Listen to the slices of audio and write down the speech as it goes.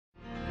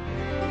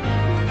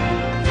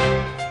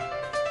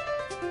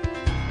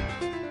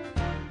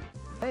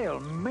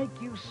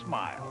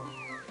smile.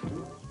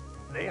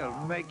 They'll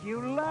make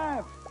you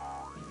laugh.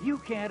 You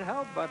can't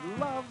help but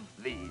love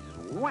these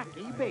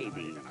Wacky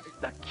Babies.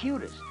 The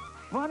cutest,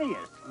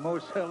 funniest,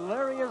 most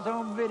hilarious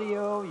home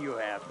video you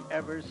have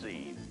ever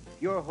seen.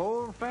 Your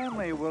whole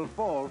family will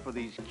fall for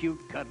these cute,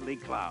 cuddly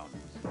clowns.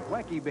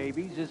 Wacky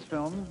Babies is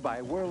filmed by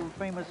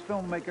world-famous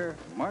filmmaker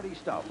Marty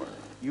Stouffer.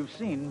 You've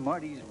seen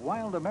Marty's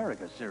Wild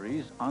America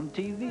series on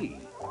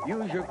TV.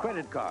 Use your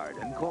credit card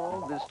and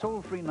call this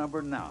toll-free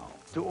number now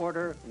to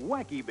order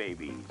Wacky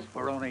Babies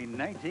for only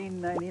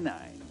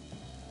 $19.99.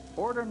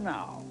 Order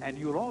now, and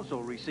you'll also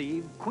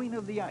receive Queen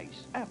of the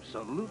Ice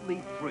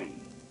absolutely free.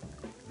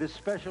 This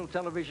special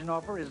television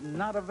offer is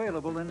not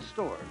available in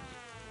stores.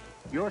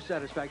 Your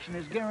satisfaction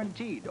is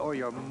guaranteed or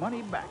your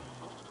money back.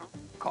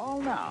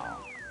 Call now.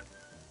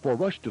 For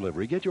rush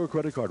delivery, get your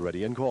credit card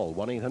ready and call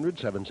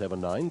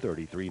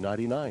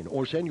 1-800-779-3399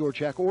 or send your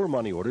check or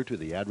money order to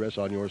the address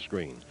on your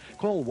screen.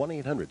 Call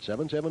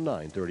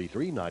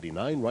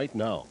 1-800-779-3399 right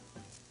now.